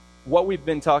what we've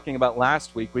been talking about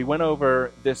last week, we went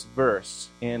over this verse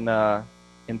in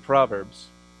Proverbs.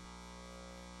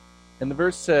 And the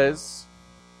verse says,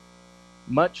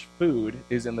 "Much food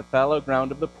is in the fallow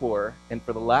ground of the poor, and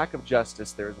for the lack of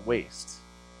justice there is waste."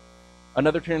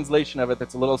 Another translation of it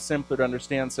that's a little simpler to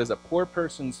understand says, "A poor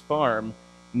person's farm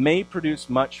may produce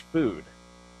much food,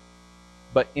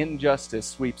 but injustice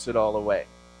sweeps it all away."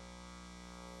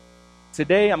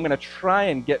 Today I'm going to try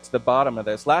and get to the bottom of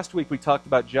this. Last week we talked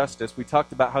about justice. We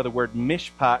talked about how the word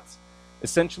mishpat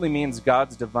essentially means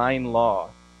God's divine law.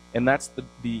 And that's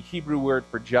the Hebrew word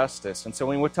for justice. And so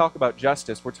when we talk about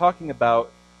justice, we're talking about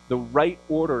the right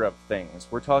order of things.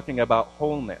 We're talking about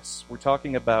wholeness. We're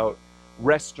talking about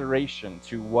restoration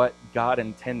to what God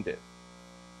intended.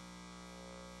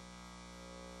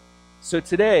 So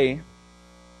today,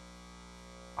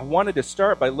 I wanted to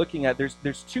start by looking at,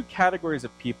 there's two categories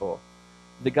of people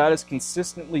that God has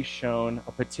consistently shown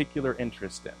a particular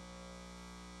interest in.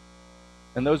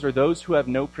 And those are those who have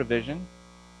no provision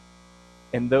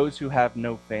and those who have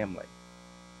no family.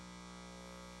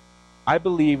 I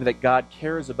believe that God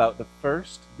cares about the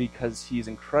first because he's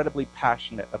incredibly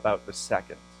passionate about the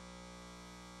second.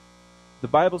 The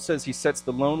Bible says he sets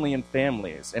the lonely in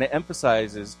families, and it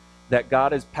emphasizes that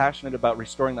God is passionate about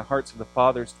restoring the hearts of the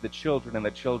fathers to the children and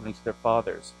the children to their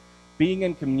fathers. Being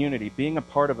in community, being a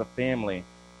part of a family,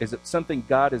 is something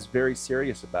God is very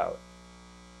serious about.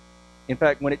 In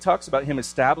fact, when it talks about him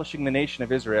establishing the nation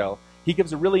of Israel, he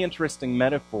gives a really interesting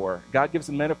metaphor. God gives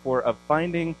a metaphor of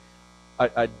finding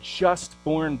a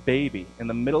just-born baby in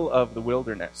the middle of the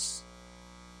wilderness.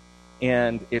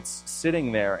 And it's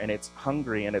sitting there, and it's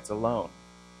hungry, and it's alone.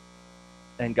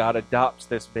 And God adopts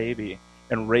this baby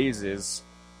and raises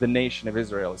the nation of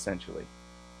Israel, essentially.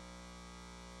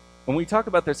 When we talk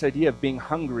about this idea of being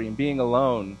hungry and being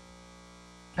alone,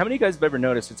 how many of you guys have ever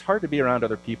noticed it's hard to be around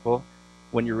other people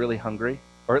when you're really hungry,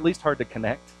 or at least hard to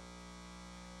connect?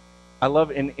 I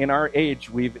love, in our age,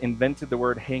 we've invented the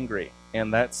word hangry,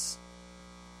 and that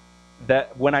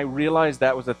when I realized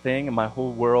that was a thing, my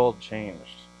whole world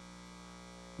changed.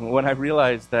 When I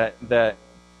realized that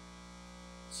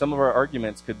some of our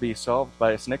arguments could be solved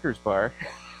by a Snickers bar,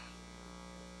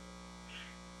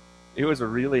 it was a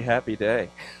really happy day.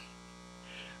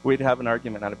 We'd have an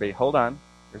argument, not a debate. Hold on,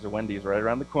 there's a Wendy's right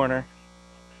around the corner.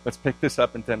 Let's pick this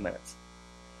up in 10 minutes.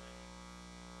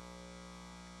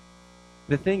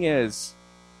 The thing is,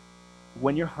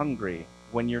 when you're hungry,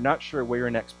 when you're not sure where your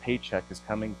next paycheck is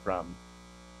coming from,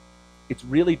 it's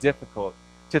really difficult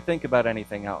to think about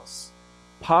anything else.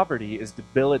 Poverty is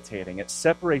debilitating. It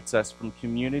separates us from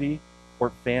community or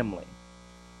family.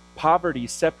 Poverty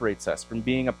separates us from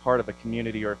being a part of a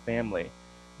community or a family.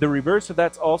 The reverse of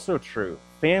that's also true.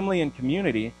 Family and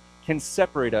community can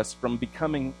separate us from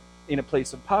becoming in a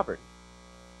place of poverty.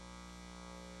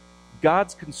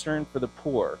 God's concern for the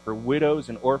poor, for widows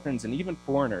and orphans and even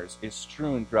foreigners, is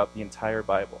strewn throughout the entire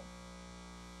Bible.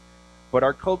 But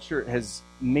our culture has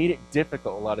made it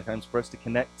difficult a lot of times for us to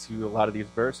connect to a lot of these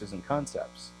verses and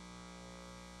concepts.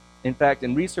 In fact,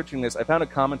 in researching this, I found a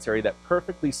commentary that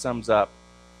perfectly sums up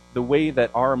the way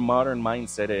that our modern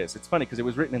mindset is. It's funny because it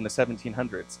was written in the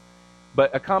 1700s.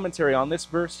 But a commentary on this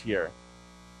verse here,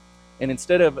 and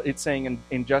instead of it saying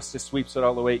injustice sweeps it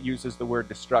all away, it uses the word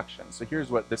destruction. So here's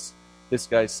what this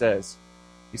guy says.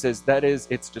 He says, that is,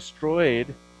 it's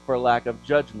destroyed for lack of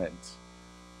judgment.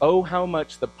 Oh, how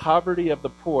much the poverty of the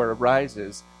poor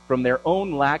arises from their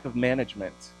own lack of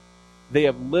management. They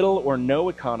have little or no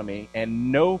economy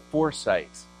and no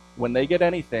foresight. When they get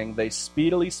anything, they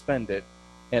speedily spend it,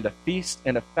 and a feast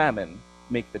and a famine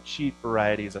make the chief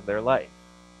varieties of their life.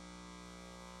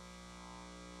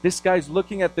 This guy's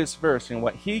looking at this verse, and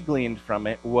what he gleaned from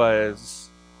it was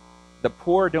the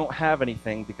poor don't have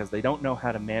anything because they don't know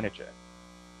how to manage it.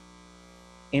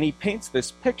 And he paints this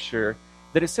picture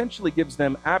that essentially gives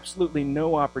them absolutely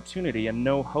no opportunity and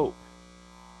no hope.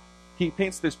 He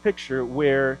paints this picture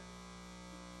where,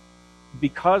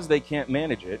 because they can't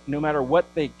manage it, no matter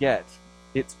what they get,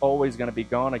 it's always going to be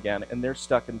gone again, and they're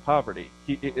stuck in poverty.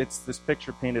 It's this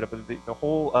picture painted up of the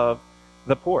whole of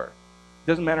the poor. It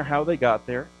doesn't matter how they got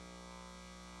there.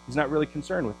 He's not really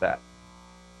concerned with that.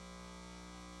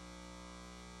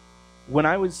 When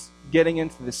I was getting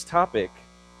into this topic,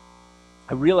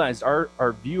 I realized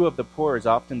our view of the poor is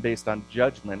often based on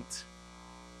judgment,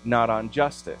 not on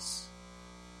justice.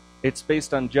 It's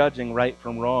based on judging right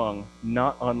from wrong,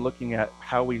 not on looking at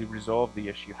how we resolve the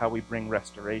issue, how we bring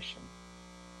restoration.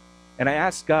 And I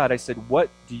asked God, I said, what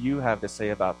do you have to say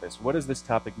about this? What does this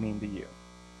topic mean to you?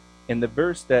 And the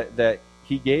verse that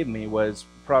he gave me was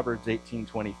Proverbs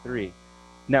 18:23.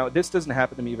 Now, this doesn't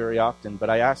happen to me very often, but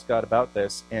I asked God about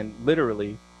this, and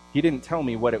literally, He didn't tell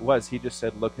me what it was. He just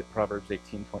said, look at Proverbs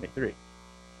 18:23.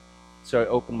 So I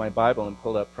opened my Bible and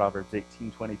pulled up Proverbs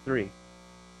 18:23.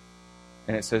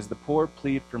 And it says, the poor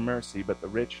plead for mercy, but the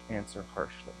rich answer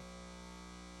harshly.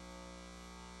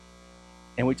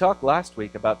 And we talked last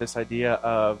week about this idea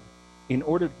of, in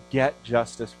order to get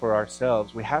justice for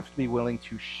ourselves, we have to be willing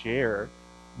to share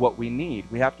what we need.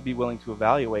 We have to be willing to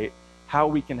evaluate how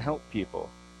we can help people.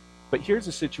 But here's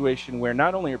a situation where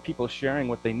not only are people sharing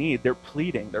what they need, they're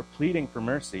pleading for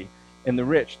mercy. And the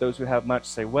rich, those who have much,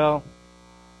 say, well,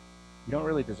 you don't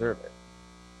really deserve it.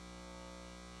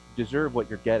 You deserve what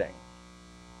you're getting.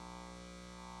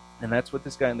 And that's what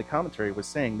this guy in the commentary was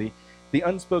saying. The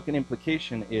unspoken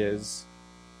implication is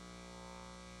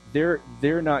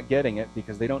they're not getting it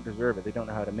because they don't deserve it. They don't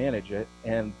know how to manage it.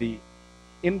 And the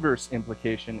inverse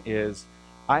implication is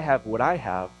I have what I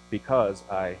have because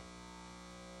I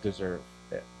deserve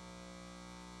it.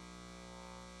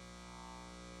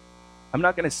 I'm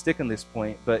not going to stick on this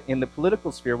point, but in the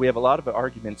political sphere, we have a lot of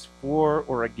arguments for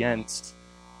or against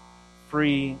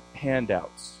free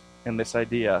handouts and this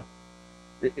idea.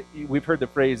 We've heard the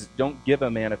phrase, don't give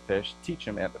a man a fish, teach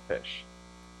a man to fish.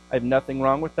 I have nothing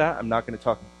wrong with that. I'm not going to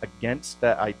talk against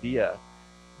that idea.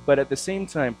 But at the same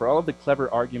time, for all of the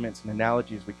clever arguments and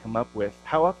analogies we come up with,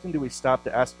 how often do we stop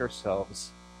to ask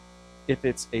ourselves if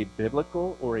it's a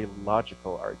biblical or a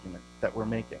logical argument that we're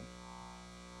making?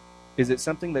 Is it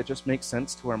something that just makes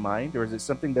sense to our mind, or is it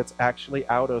something that's actually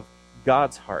out of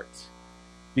God's heart?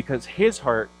 Because his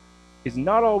heart is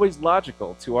not always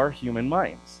logical to our human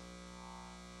minds.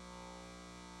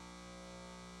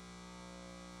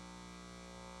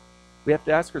 We have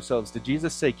to ask ourselves, did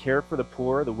Jesus say care for the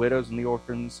poor, the widows, and the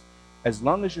orphans, as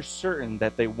long as you're certain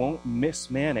that they won't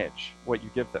mismanage what you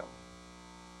give them?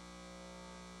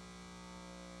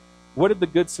 What did the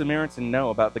Good Samaritan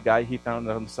know about the guy he found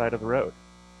on the side of the road?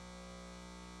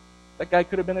 That guy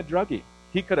could have been a druggie.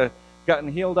 He could have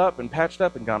gotten healed up and patched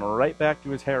up and gone right back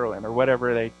to his heroin or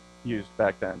whatever they used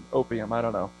back then. Opium, I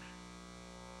don't know.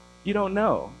 You don't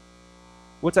know.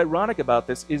 What's ironic about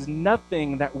this is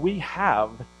nothing that we have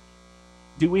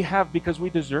do we have because we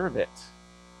deserve it.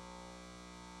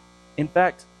 In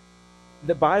fact,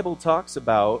 the Bible talks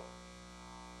about,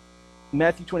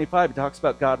 Matthew 25, it talks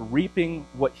about God reaping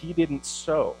what he didn't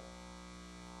sow.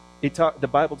 The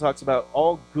Bible talks about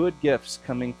all good gifts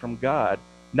coming from God,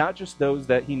 not just those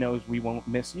that he knows we won't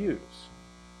misuse.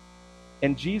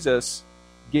 And Jesus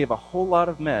gave a whole lot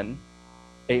of men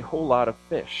a whole lot of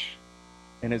fish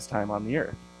in his time on the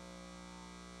earth,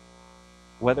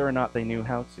 whether or not they knew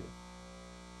how to.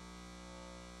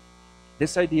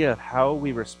 This idea of how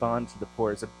we respond to the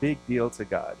poor is a big deal to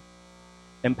God.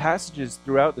 And passages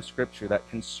throughout the scripture that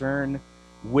concern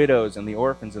widows and the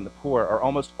orphans and the poor are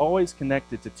almost always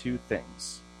connected to two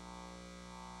things.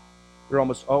 They're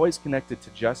almost always connected to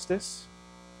justice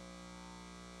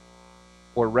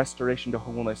or restoration to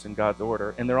wholeness in God's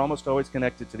order, and they're almost always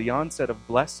connected to the onset of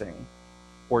blessing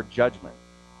or judgment.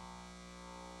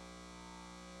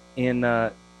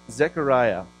 In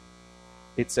Zechariah,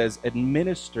 it says,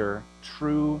 administer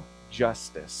true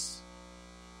justice.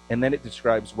 And then it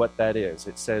describes what that is.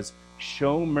 It says,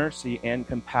 show mercy and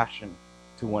compassion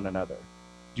to one another.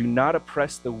 Do not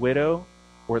oppress the widow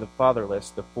or the fatherless,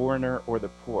 the foreigner or the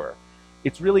poor.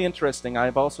 It's really interesting.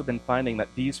 I've also been finding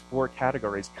that these four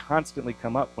categories constantly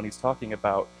come up when he's talking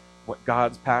about what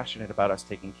God's passionate about us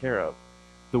taking care of.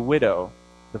 The widow,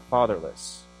 the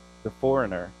fatherless, the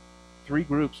foreigner, three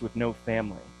groups with no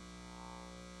family,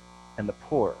 and the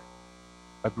poor,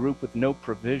 a group with no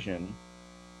provision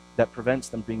that prevents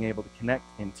them being able to connect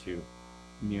into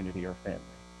community or family.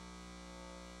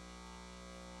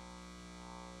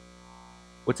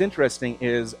 What's interesting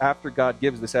is after God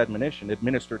gives this admonition,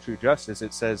 administer true justice,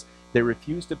 it says they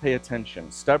refused to pay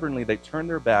attention. Stubbornly, they turned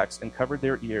their backs and covered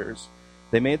their ears.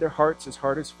 They made their hearts as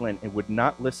hard as flint and would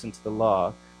not listen to the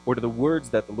law or to the words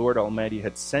that the Lord Almighty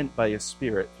had sent by his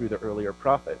Spirit through the earlier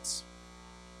prophets.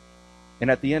 And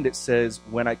at the end it says,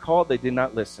 when I called, they did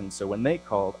not listen, so when they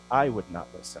called, I would not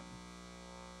listen.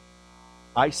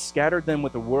 I scattered them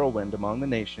with a whirlwind among the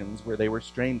nations where they were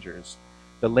strangers.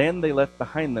 The land they left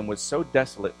behind them was so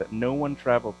desolate that no one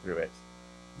traveled through it.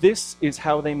 This is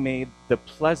how they made the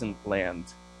pleasant land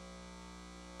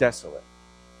desolate.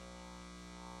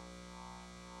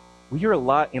 We hear a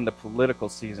lot in the political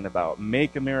season about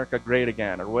make America great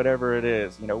again, or whatever it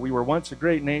is. You know, we were once a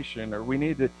great nation, or we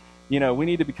need to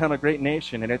become a great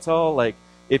nation. And it's all like,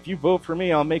 if you vote for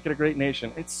me, I'll make it a great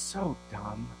nation. It's so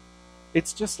dumb.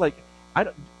 It's just like,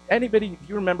 do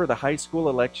you remember the high school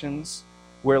elections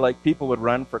where like people would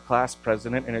run for class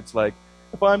president and it's like,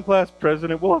 if I'm class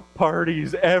president, we'll have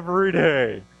parties every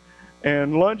day.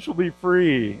 and lunch will be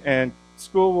free, and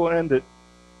school will end at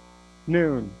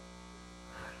noon.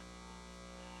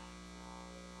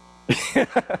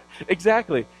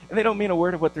 Exactly. And they don't mean a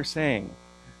word of what they're saying.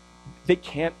 They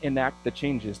can't enact the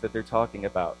changes that they're talking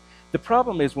about. The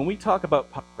problem is when we talk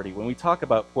about poverty, when we talk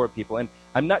about poor people, and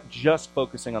I'm not just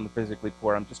focusing on the physically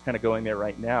poor, I'm just kind of going there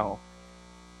right now,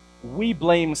 we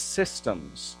blame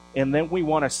systems, and then we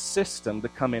want a system to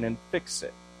come in and fix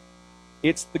it.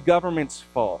 It's the government's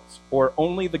fault, or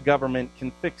only the government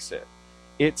can fix it.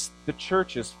 It's the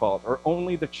church's fault, or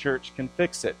only the church can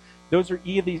fix it. Those are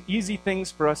easy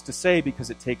things for us to say because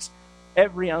it takes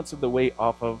every ounce of the weight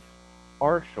off of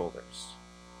our shoulders.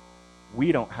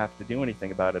 We don't have to do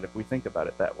anything about it if we think about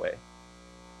it that way.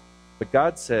 But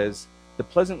God says, the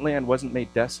pleasant land wasn't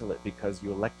made desolate because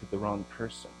you elected the wrong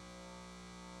person.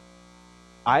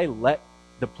 I let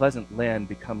the pleasant land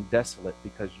become desolate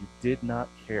because you did not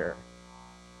care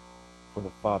for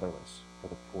the fatherless, for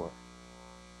the poor.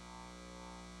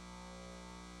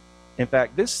 In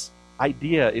fact, this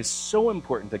idea is so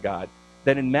important to God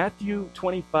that in Matthew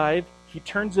 25, he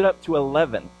turns it up to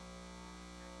 11.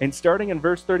 And starting in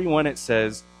verse 31, it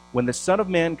says, when the Son of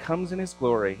Man comes in his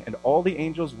glory and all the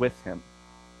angels with him,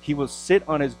 he will sit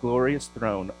on his glorious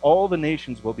throne. All the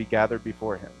nations will be gathered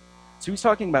before him. So he's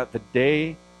talking about the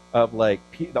day of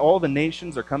all the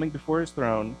nations are coming before his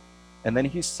throne, and then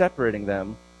he's separating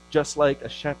them just like a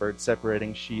shepherd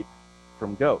separating sheep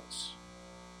from goats.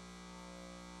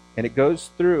 And it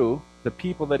goes through the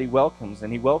people that he welcomes,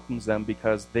 and he welcomes them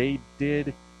because they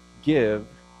did give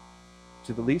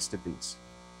to the least of these.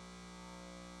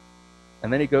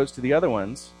 And then he goes to the other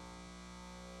ones,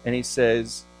 and he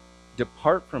says,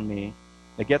 depart from me,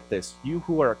 now get this, you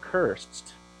who are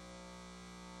accursed,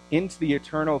 into the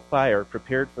eternal fire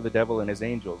prepared for the devil and his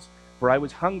angels. For I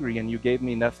was hungry, and you gave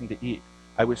me nothing to eat.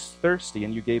 I was thirsty,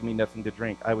 and you gave me nothing to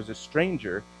drink. I was a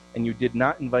stranger, and you did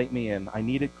not invite me in. I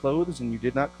needed clothes, and you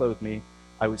did not clothe me.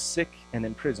 I was sick and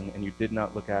in prison, and you did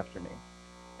not look after me.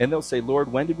 And they'll say,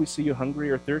 Lord, when did we see you hungry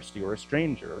or thirsty or a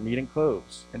stranger or needing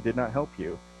clothes and did not help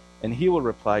you? And he will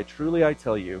reply, truly I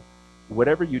tell you,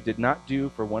 whatever you did not do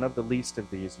for one of the least of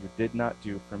these, you did not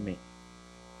do for me.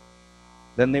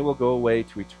 Then they will go away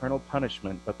to eternal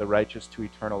punishment, but the righteous to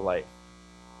eternal life.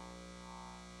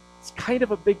 It's kind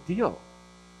of a big deal.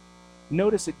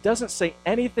 Notice it doesn't say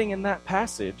anything in that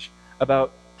passage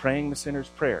about praying the sinner's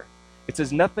prayer. It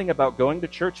says nothing about going to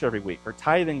church every week or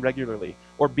tithing regularly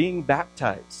or being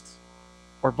baptized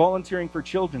or volunteering for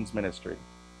children's ministry.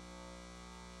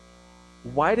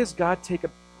 Why does God take a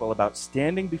people about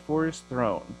standing before his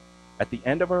throne at the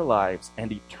end of our lives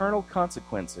and eternal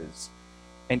consequences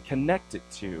and connect it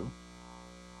to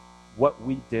what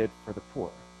we did for the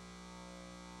poor?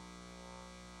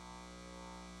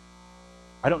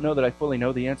 I don't know that I fully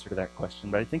know the answer to that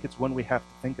question, but I think it's one we have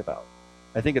to think about.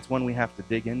 I think it's one we have to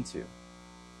dig into.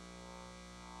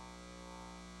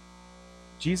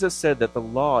 Jesus said that the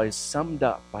law is summed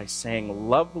up by saying,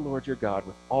 love the Lord your God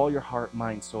with all your heart,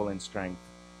 mind, soul, and strength,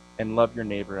 and love your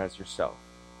neighbor as yourself.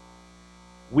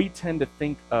 We tend to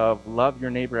think of love your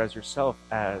neighbor as yourself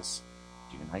as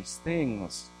do nice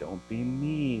things, don't be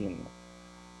mean,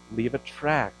 leave a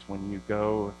tract when you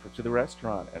go to the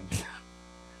restaurant. And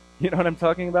you know what I'm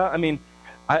talking about? I mean,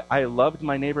 I loved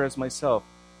my neighbor as myself.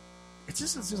 It's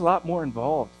just a lot more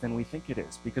involved than we think it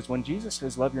is. Because when Jesus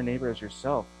says love your neighbor as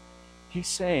yourself, he's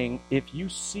saying if you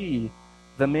see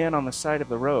the man on the side of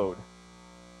the road,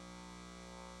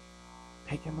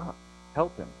 pick him up,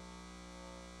 help him.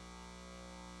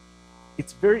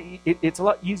 It's a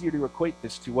lot easier to equate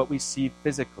this to what we see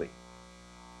physically.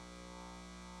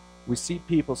 We see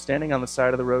people standing on the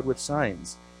side of the road with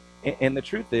signs. And the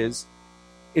truth is,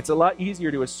 it's a lot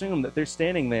easier to assume that they're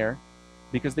standing there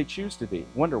because they choose to be.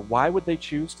 Wonder, why would they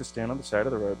choose to stand on the side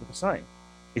of the road with a sign?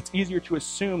 It's easier to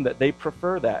assume that they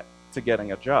prefer that to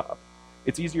getting a job.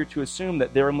 It's easier to assume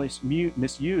that they'll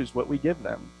misuse what we give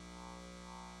them.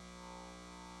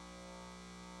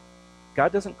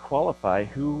 God doesn't qualify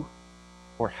who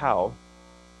or how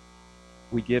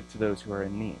we give to those who are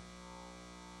in need.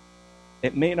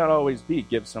 It may not always be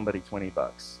give somebody $20.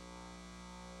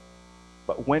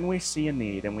 But when we see a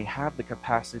need and we have the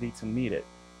capacity to meet it,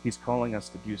 he's calling us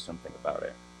to do something about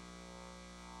it.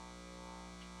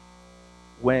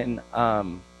 When a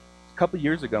couple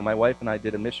years ago, my wife and I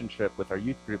did a mission trip with our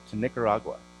youth group to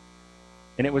Nicaragua.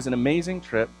 And it was an amazing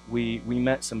trip. We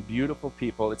met some beautiful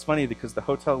people. It's funny because the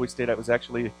hotel we stayed at was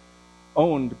actually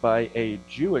owned by a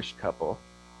Jewish couple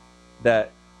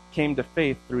that came to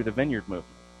faith through the Vineyard movement.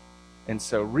 And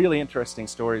so really interesting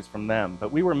stories from them.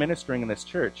 But we were ministering in this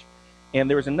church, and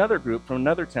there was another group from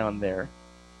another town there,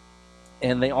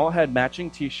 And they all had matching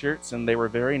T-shirts, and they were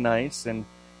very nice. And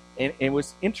it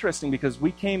was interesting because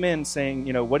we came in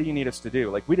saying, what do you need us to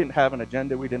do? Like, we didn't have an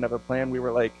agenda. We didn't have a plan. We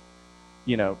were like,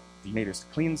 do you need us to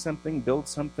clean something, build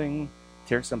something,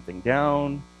 tear something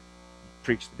down,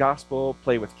 preach the gospel,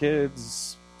 play with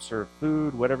kids, serve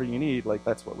food, whatever you need? Like,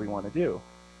 that's what we want to do.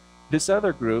 This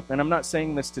other group, and I'm not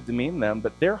saying this to demean them,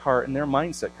 but their heart and their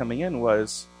mindset coming in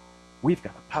was, we've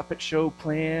got a puppet show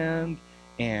planned,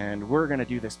 and we're going to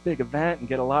do this big event and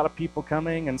get a lot of people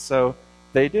coming. And so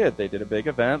they did. They did a big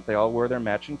event. They all wore their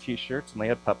matching T-shirts, and they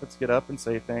had puppets get up and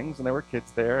say things, and there were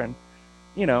kids there, and,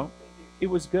 it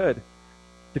was good.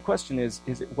 The question is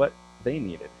it what they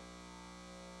needed?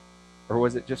 Or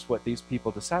was it just what these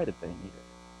people decided they needed?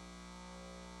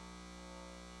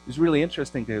 It was really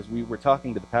interesting because we were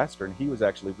talking to the pastor, and he was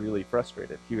actually really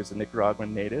frustrated. He was a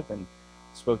Nicaraguan native and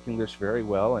spoke English very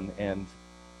well, and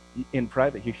in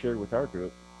private he shared with our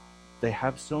group, they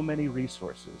have so many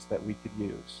resources that we could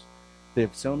use. They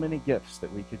have so many gifts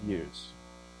that we could use.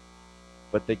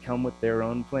 But they come with their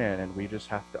own plan, and we just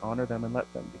have to honor them and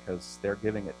let them because they're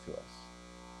giving it to us.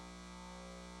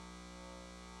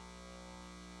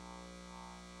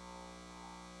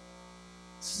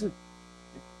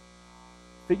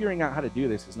 Figuring out how to do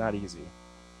this is not easy.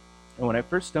 And when I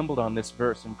first stumbled on this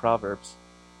verse in Proverbs,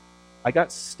 I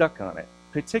got stuck on it,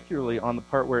 particularly on the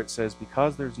part where it says,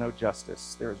 because there's no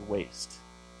justice, there is waste.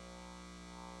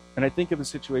 And I think of a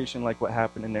situation like what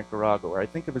happened in Nicaragua, or I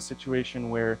think of a situation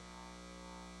where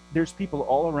there's people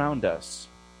all around us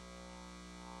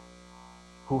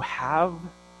who have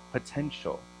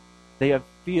potential. They have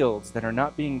fields that are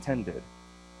not being tended.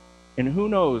 And who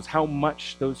knows how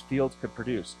much those fields could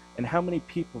produce and how many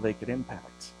people they could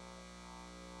impact.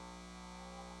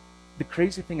 The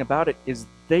crazy thing about it is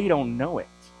they don't know it.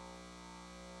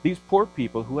 These poor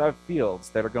people who have fields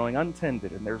that are going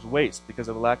untended and there's waste because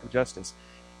of a lack of justice,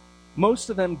 most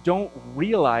of them don't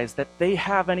realize that they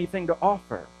have anything to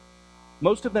offer.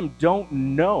 Most of them don't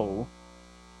know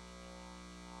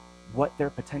what their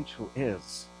potential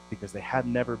is because they had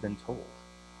never been told.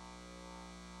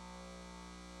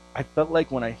 I felt like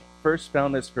when I first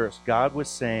found this verse, God was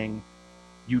saying,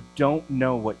 you don't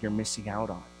know what you're missing out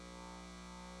on.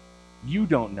 You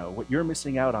don't know what you're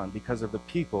missing out on because of the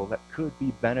people that could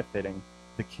be benefiting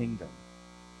the kingdom.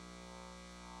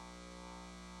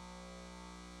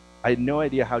 I had no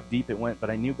idea how deep it went, but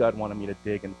I knew God wanted me to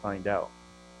dig and find out.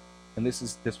 And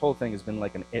this whole thing has been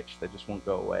like an itch that just won't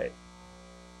go away.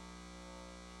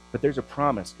 But there's a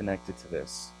promise connected to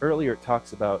this. Earlier it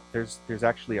talks about there's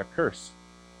actually a curse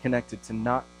connected to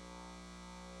not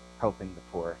helping the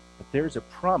poor. But there's a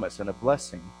promise and a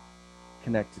blessing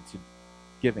connected to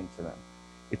giving to them.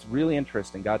 It's really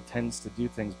interesting. God tends to do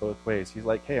things both ways. He's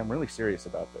like, hey, I'm really serious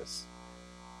about this.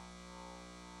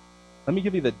 Let me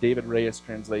give you the David Reyes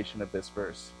translation of this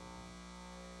verse.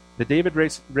 The David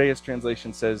Reyes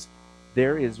translation says,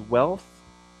 there is wealth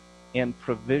and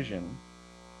provision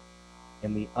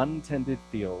in the untended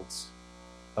fields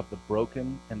of the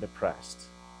broken and oppressed.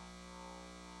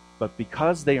 But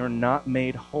because they are not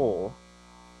made whole,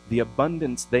 the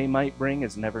abundance they might bring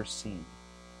is never seen.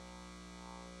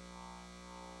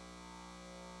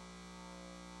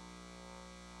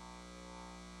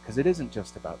 Because it isn't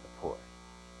just about the poor.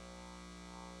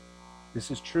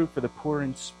 This is true for the poor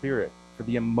in spirit, for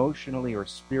the emotionally or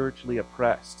spiritually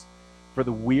oppressed, for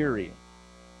the weary.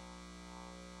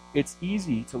 It's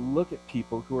easy to look at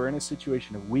people who are in a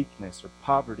situation of weakness or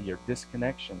poverty or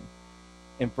disconnection,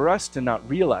 and for us to not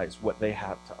realize what they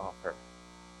have to offer.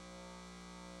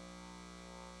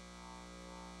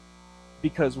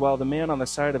 Because while the man on the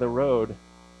side of the road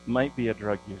might be a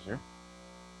drug user,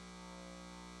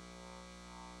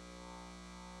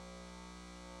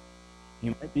 he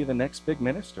might be the next big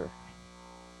minister.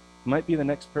 He might be the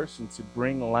next person to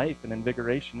bring life and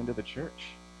invigoration into the church.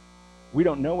 We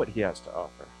don't know what he has to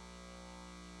offer.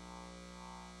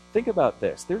 Think about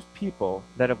this. There's people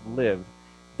that have lived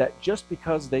that just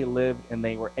because they lived and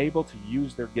they were able to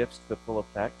use their gifts to the full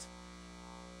effect,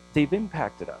 they've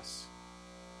impacted us.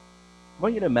 I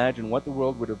want you to imagine what the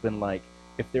world would have been like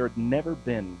if there had never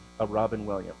been a Robin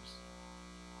Williams.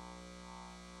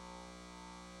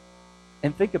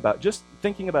 And just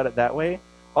thinking about it that way,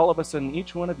 all of a sudden,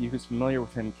 each one of you who's familiar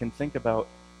with him can think about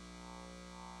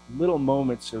little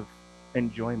moments of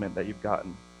enjoyment that you've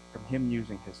gotten from him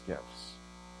using his gifts.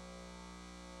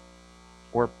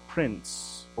 Or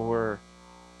Prince, or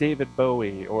David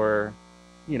Bowie, or,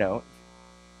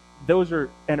 those are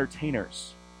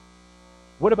entertainers.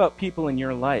 What about people in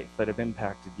your life that have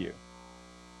impacted you?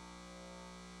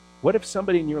 What if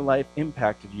somebody in your life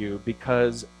impacted you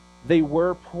because they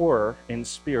were poor in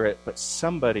spirit, but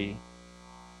somebody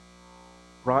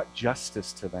brought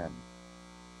justice to them.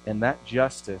 And that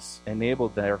justice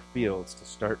enabled their fields to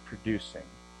start producing,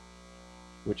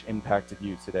 which impacted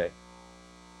you today.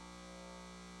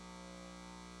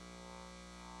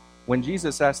 When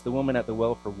Jesus asked the woman at the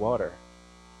well for water,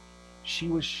 she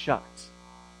was shocked.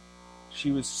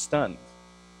 She was stunned.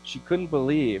 She couldn't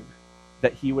believe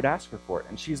that he would ask her for it.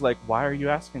 And she's like, why are you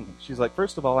asking me? She's like,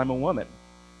 first of all, I'm a woman.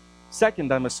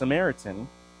 Second, I'm a Samaritan.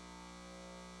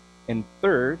 And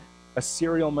third, a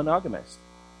serial monogamist.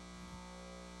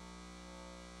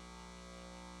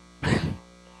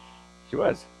 She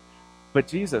was. But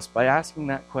Jesus, by asking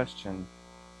that question,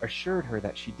 assured her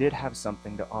that she did have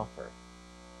something to offer.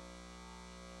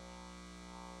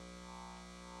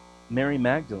 Mary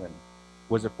Magdalene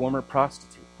was a former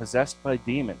prostitute, possessed by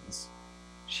demons.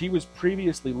 She was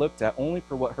previously looked at only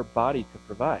for what her body could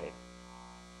provide.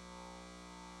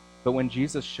 But when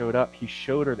Jesus showed up, he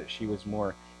showed her that she was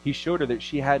more. He showed her that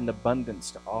she had an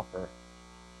abundance to offer.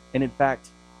 And in fact,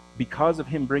 because of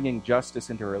him bringing justice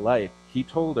into her life, he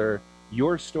told her,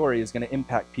 your story is going to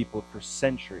impact people for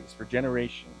centuries, for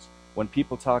generations. When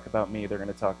people talk about me, they're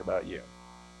going to talk about you.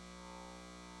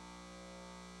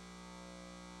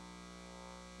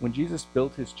 When Jesus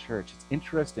built his church, it's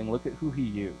interesting, look at who he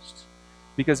used.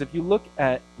 Because if you look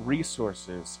at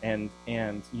resources and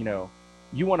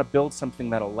you want to build something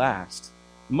that'll last,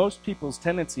 most people's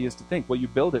tendency is to think, well, you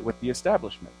build it with the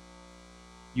establishment.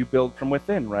 You build from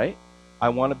within, right? I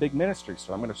want a big ministry,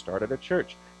 so I'm going to start at a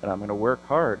church, and I'm going to work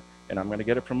hard, and I'm going to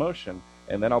get a promotion,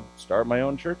 and then I'll start my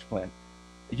own church plant.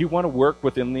 You want to work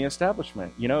within the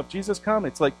establishment. If Jesus come,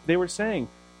 it's like they were saying,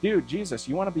 dude, Jesus,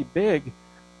 you want to be big?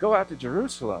 Go out to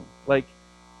Jerusalem.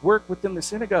 Work within the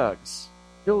synagogues.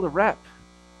 Build a rep.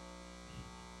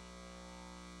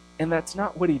 And that's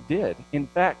not what he did. In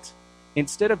fact,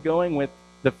 instead of going with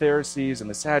the Pharisees and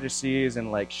the Sadducees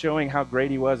and showing how great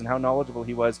he was and how knowledgeable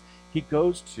he was, he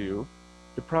goes to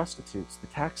the prostitutes, the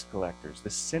tax collectors,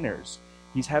 the sinners.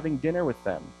 He's having dinner with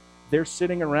them. They're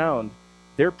sitting around.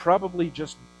 They're probably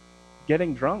just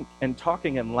getting drunk and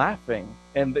talking and laughing.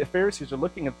 And the Pharisees are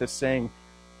looking at this saying,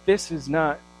 this is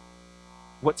not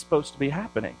what's supposed to be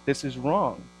happening. This is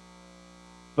wrong.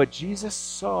 But Jesus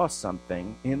saw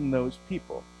something in those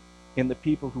people, in the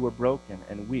people who were broken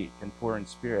and weak and poor in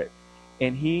spirit.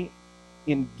 And he,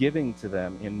 in giving to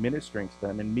them, in ministering to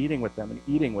them, in meeting with them, and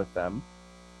eating with them,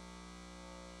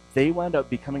 they wound up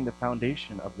becoming the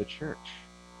foundation of the church.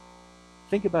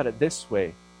 Think about it this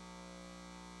way.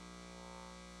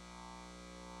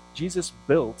 Jesus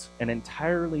built an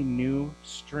entirely new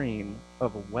stream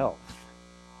of wealth.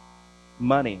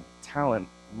 Money, talent,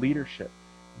 leadership,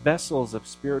 vessels of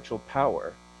spiritual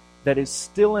power that is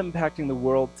still impacting the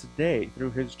world today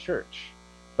through his church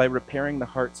by repairing the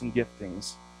hearts and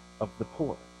giftings of the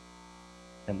poor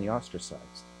and the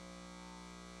ostracized.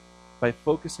 By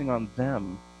focusing on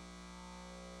them,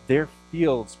 their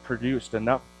fields produced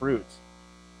enough fruit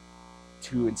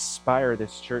to inspire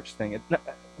this church thing.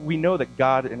 We know that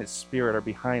God and his Spirit are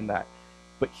behind that,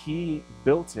 but he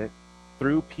built it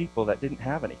through people that didn't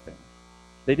have anything.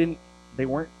 They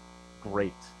weren't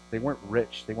great. They weren't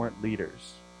rich. They weren't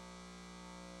leaders.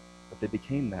 But they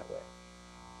became that way.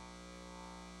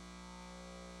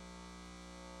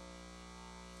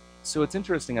 So it's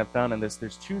interesting, I've found in this,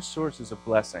 there's two sources of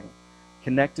blessing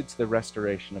connected to the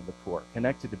restoration of the poor,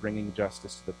 connected to bringing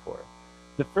justice to the poor.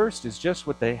 The first is just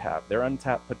what they have, their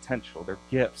untapped potential, their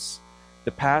gifts,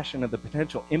 the passion and the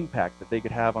potential impact that they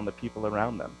could have on the people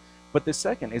around them. But the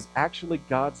second is actually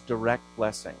God's direct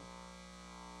blessing.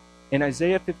 In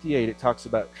Isaiah 58, it talks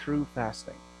about true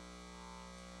fasting.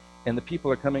 And the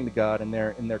people are coming to God and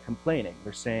they're complaining.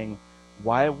 They're saying,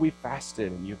 why have we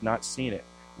fasted and you've not seen it?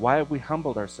 Why have we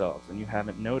humbled ourselves and you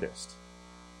haven't noticed?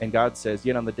 And God says,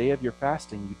 yet on the day of your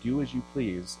fasting, you do as you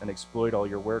please and exploit all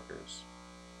your workers.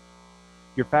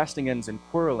 Your fasting ends in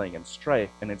quarreling and strife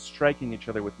and in striking each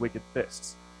other with wicked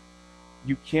fists.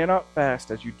 You cannot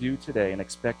fast as you do today and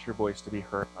expect your voice to be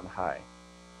heard on high.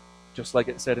 Just like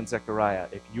it said in Zechariah,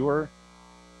 if you're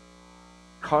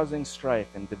causing strife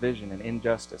and division and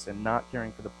injustice and not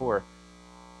caring for the poor,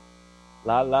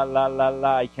 la, la, la, la,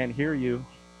 la, I can't hear you.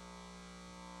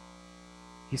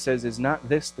 He says, is not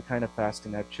this the kind of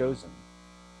fasting I've chosen?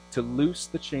 To loose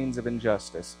the chains of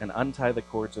injustice and untie the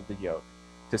cords of the yoke,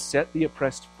 to set the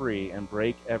oppressed free and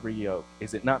break every yoke.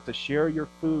 Is it not to share your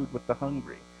food with the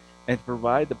hungry and to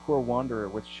provide the poor wanderer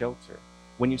with shelter?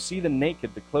 When you see the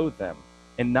naked, to clothe them,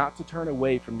 and not to turn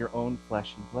away from your own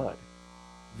flesh and blood.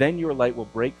 Then your light will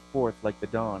break forth like the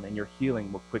dawn, and your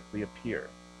healing will quickly appear.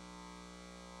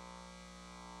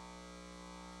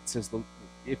 It says,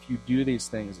 if you do these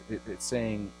things, it's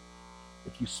saying,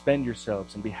 if you spend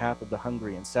yourselves in behalf of the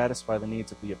hungry and satisfy the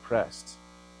needs of the oppressed,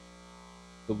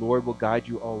 the Lord will guide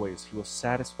you always. He will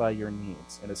satisfy your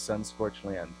needs in a sun-scorched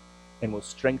land and will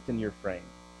strengthen your frame.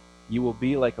 You will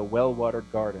be like a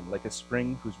well-watered garden, like a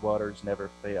spring whose waters never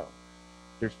fail.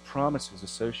 There's promises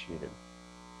associated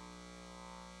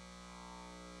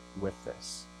with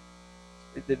this.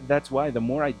 That's why the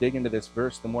more I dig into this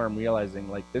verse, the more I'm realizing,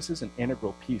 like, this is an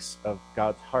integral piece of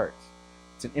God's heart.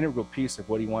 It's an integral piece of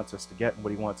what he wants us to get and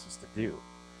what he wants us to do.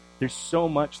 There's so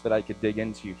much that I could dig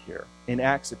into here. In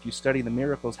Acts, if you study the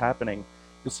miracles happening,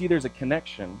 you'll see there's a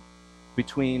connection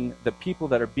between the people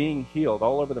that are being healed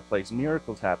all over the place,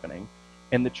 miracles happening,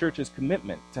 and the church's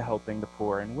commitment to helping the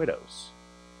poor and widows.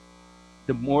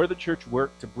 The more the church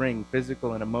worked to bring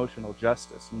physical and emotional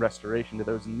justice and restoration to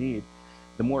those in need,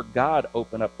 the more God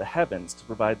opened up the heavens to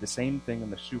provide the same thing in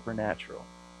the supernatural.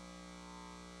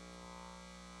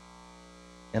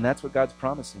 And that's what God's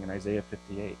promising in Isaiah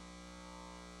 58.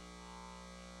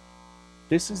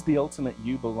 This is the ultimate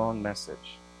you belong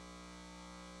message.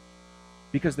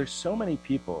 Because there's so many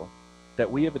people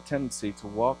that we have a tendency to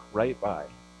walk right by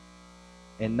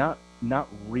and not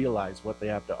realize what they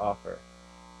have to offer.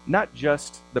 Not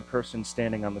just the person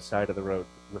standing on the side of the road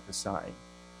with a sign,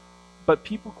 but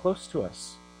people close to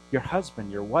us. Your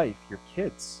husband, your wife, your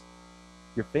kids,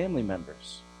 your family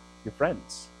members, your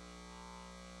friends.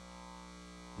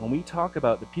 When we talk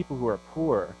about the people who are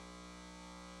poor,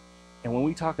 and when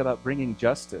we talk about bringing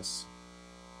justice,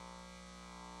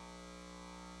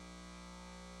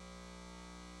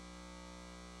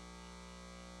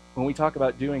 when we talk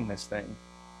about doing this thing,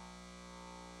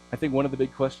 I think one of the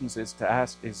big questions is to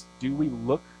ask is, do we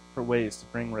look for ways to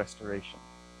bring restoration?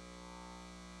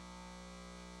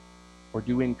 Or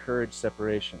do we encourage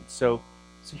separation? So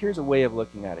here's a way of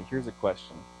looking at it. Here's a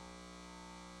question.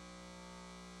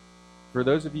 For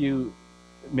those of you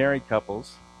married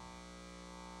couples,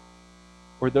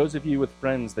 or those of you with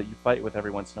friends that you fight with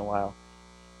every once in a while,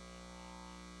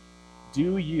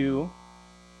 do you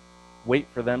wait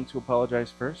for them to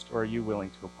apologize first, or are you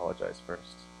willing to apologize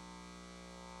first?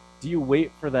 Do you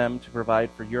wait for them to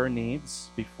provide for your needs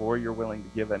before you're willing to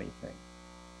give anything?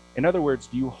 In other words,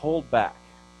 do you hold back?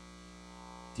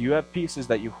 Do you have pieces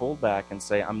that you hold back and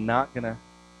say, I'm not going to,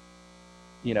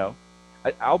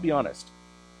 I'll be honest,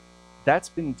 that's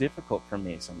been difficult for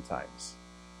me sometimes.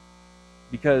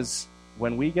 Because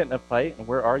when we get in a fight and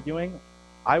we're arguing,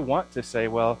 I want to say,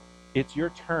 well, it's your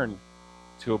turn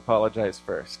to apologize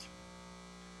first.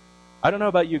 I don't know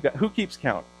about you guys. Who keeps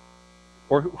count?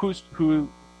 Or who?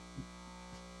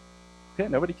 Okay,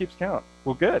 nobody keeps count.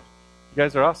 Well, good. You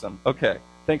guys are awesome. Okay,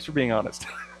 thanks for being honest.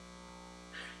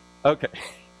 Okay.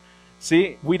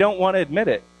 See, we don't want to admit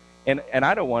it, and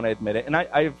I don't want to admit it, and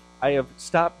I have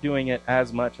stopped doing it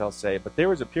as much, I'll say, but there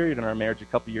was a period in our marriage a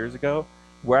couple years ago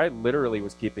where I literally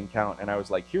was keeping count, and I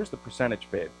was like, here's the percentage,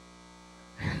 babe.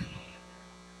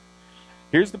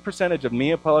 Here's the percentage of me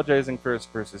apologizing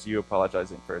first versus you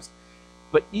apologizing first.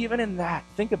 But even in that,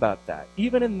 think about that.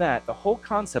 Even in that, the whole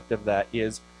concept of that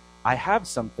is, I have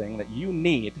something that you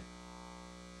need,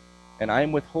 and I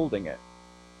am withholding it.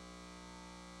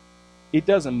 It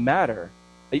doesn't matter.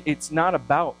 It's not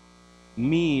about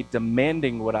me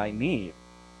demanding what I need.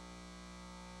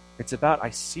 It's about, I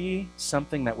see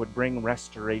something that would bring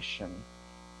restoration.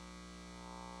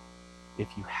 If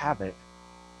you have it,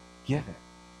 give it.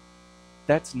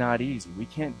 That's not easy. We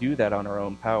can't do that on our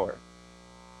own power.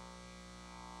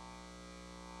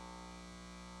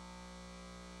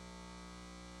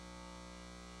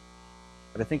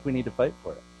 But I think we need to fight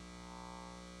for it.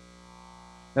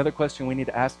 Another question we need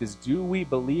to ask is, do we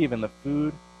believe in the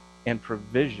food and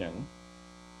provision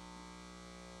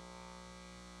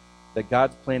that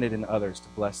God's planted in others to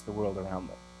bless the world around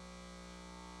them?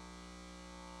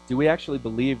 Do we actually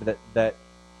believe that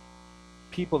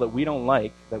people that we don't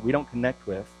like, that we don't connect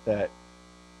with, that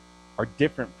are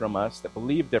different from us, that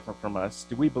believe different from us,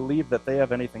 do we believe that they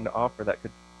have anything to offer that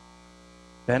could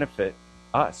benefit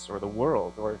us or the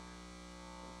world? Or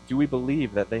do we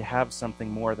believe that they have something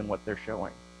more than what they're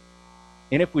showing?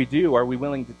 And if we do, are we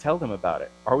willing to tell them about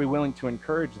it? Are we willing to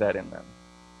encourage that in them?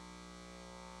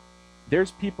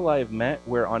 There's people I have met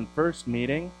where on first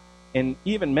meeting, and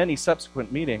even many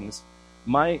subsequent meetings,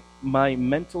 my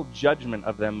mental judgment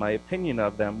of them, my opinion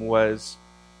of them was,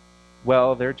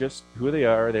 well, they're just who they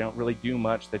are. They don't really do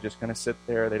much. They just kind of sit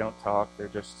there. They don't talk. They're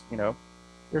just,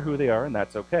 they're who they are, and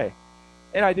that's okay.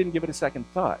 And I didn't give it a second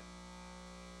thought.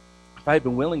 If I had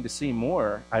been willing to see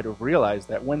more, I'd have realized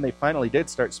that when they finally did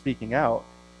start speaking out,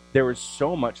 there was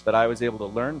so much that I was able to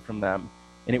learn from them,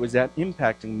 and it was that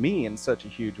impacting me in such a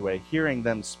huge way, hearing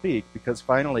them speak, because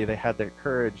finally they had the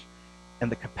courage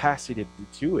and the capacity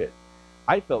to do it,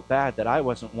 I felt bad that I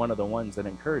wasn't one of the ones that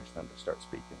encouraged them to start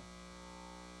speaking.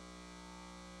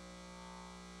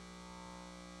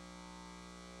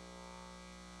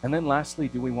 And then lastly,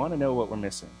 do we want to know what we're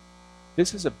missing?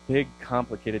 This is a big,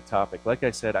 complicated topic. Like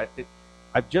I said,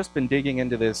 I've just been digging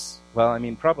into this,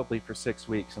 probably for 6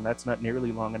 weeks, and that's not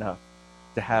nearly long enough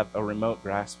to have a remote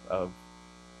grasp of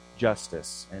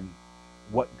justice and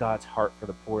what God's heart for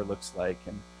the poor looks like,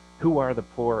 and who are the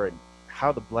poor, and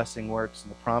how the blessing works,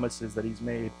 and the promises that he's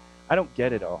made. I don't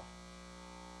get it all.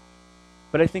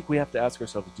 But I think we have to ask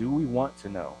ourselves, do we want to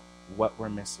know what we're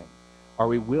missing? Are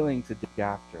we willing to dig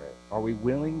after it? Are we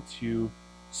willing to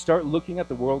start looking at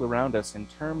the world around us in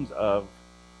terms of,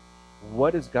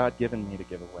 what has God given me to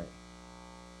give away?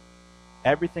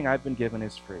 Everything I've been given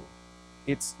is free.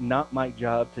 It's not my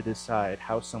job to decide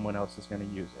how someone else is going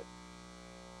to use it.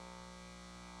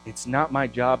 It's not my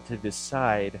job to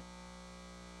decide,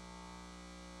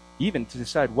 even to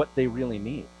decide what they really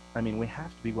need. We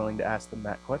have to be willing to ask them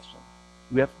that question.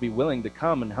 We have to be willing to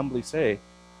come and humbly say,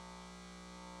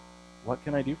 what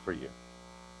can I do for you?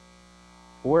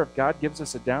 Or if God gives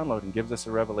us a download and gives us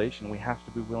a revelation, we have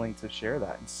to be willing to share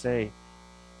that and say,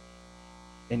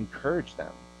 encourage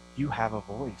them. You have a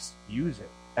voice. Use it.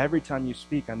 Every time you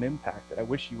speak, I'm impacted. I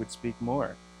wish you would speak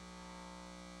more.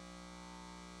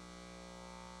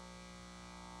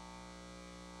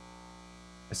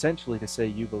 Essentially to say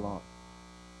you belong.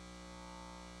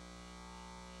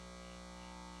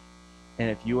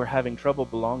 And if you are having trouble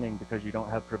belonging because you don't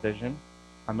have provision,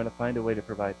 I'm going to find a way to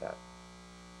provide that.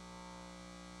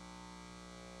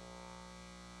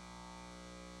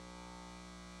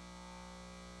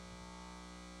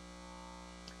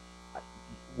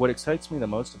 What excites me the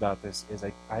most about this is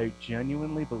I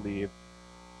genuinely believe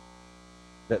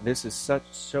that this is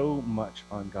so much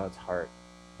on God's heart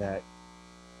that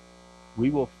we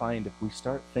will find, if we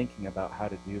start thinking about how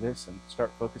to do this and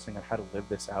start focusing on how to live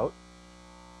this out,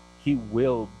 he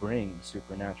will bring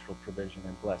supernatural provision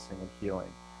and blessing and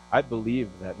healing. I believe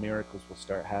that miracles will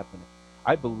start happening.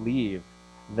 I believe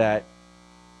that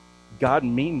God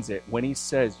means it when he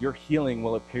says your healing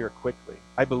will appear quickly.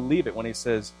 I believe it when he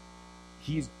says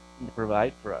he's going to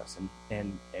provide for us.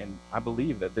 And I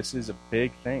believe that this is a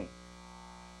big thing.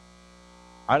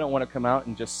 I don't want to come out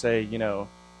and just say,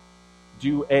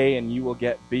 do A and you will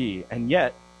get B. And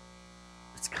yet,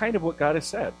 it's kind of what God has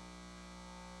said.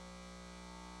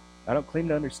 I don't claim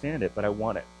to understand it, but I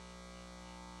want it.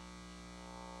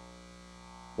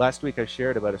 Last week I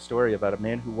shared about a story about a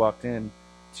man who walked in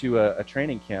to a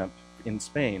training camp in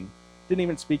Spain. Didn't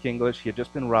even speak English. He had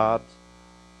just been robbed.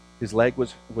 His leg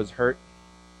was hurt.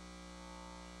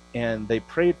 And they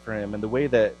prayed for him. And the way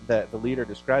that the leader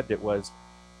described it was,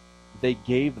 they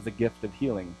gave the gift of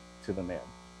healing to the man.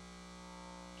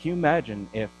 Can you imagine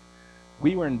if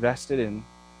we were invested in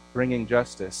bringing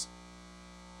justice,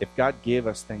 if God gave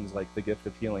us things like the gift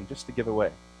of healing just to give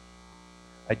away?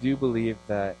 I do believe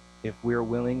that if we're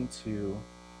willing to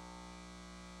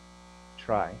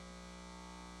try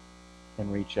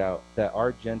and reach out, that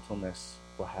our gentleness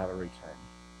will have a return,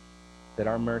 that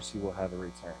our mercy will have a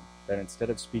return, that instead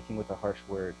of speaking with a harsh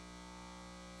word,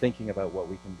 thinking about what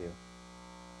we can do.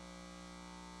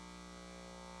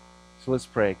 So let's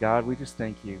pray. God, we just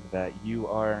thank you that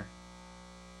you're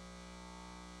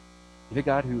the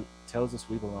God who tells us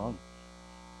we belong.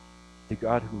 The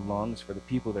God who longs for the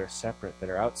people that are separate, that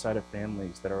are outside of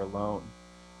families, that are alone,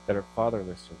 that are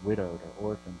fatherless or widowed or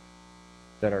orphaned,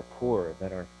 that are poor,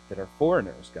 that are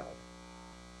foreigners, God.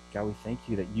 God, we thank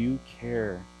you that you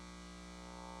care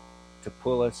to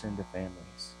pull us into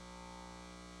families.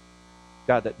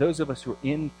 God, that those of us who are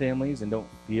in families and don't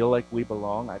feel like we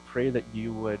belong, I pray that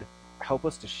you would help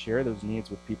us to share those needs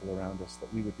with people around us,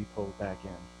 that we would be pulled back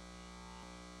in.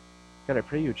 God, I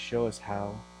pray you would show us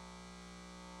how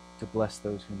to bless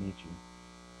those who need you.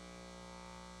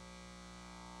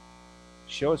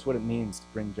 Show us what it means to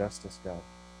bring justice, God.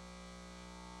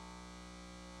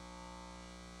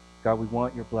 God, we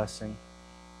want your blessing.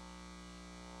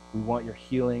 We want your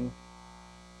healing.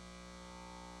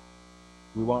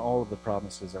 We want all of the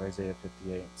promises of Isaiah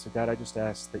 58. So God, I just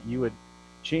ask that you would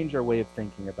change our way of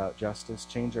thinking about justice,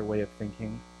 change our way of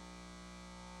thinking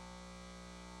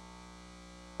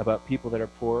about people that are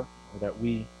poor or that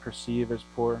we perceive as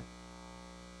poor.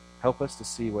 Help us to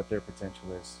see what their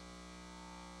potential is.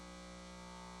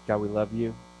 God, we love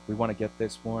you. We want to get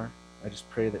this more. I just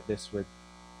pray that this would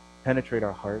penetrate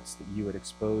our hearts, that you would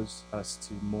expose us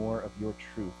to more of your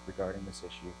truth regarding this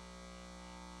issue.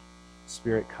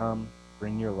 Spirit, come,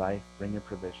 bring your life, bring your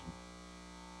provision.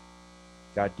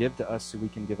 God, give to us so we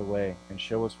can give away, and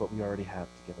show us what we already have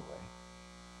to give away.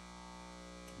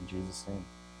 In Jesus' name,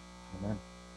 amen.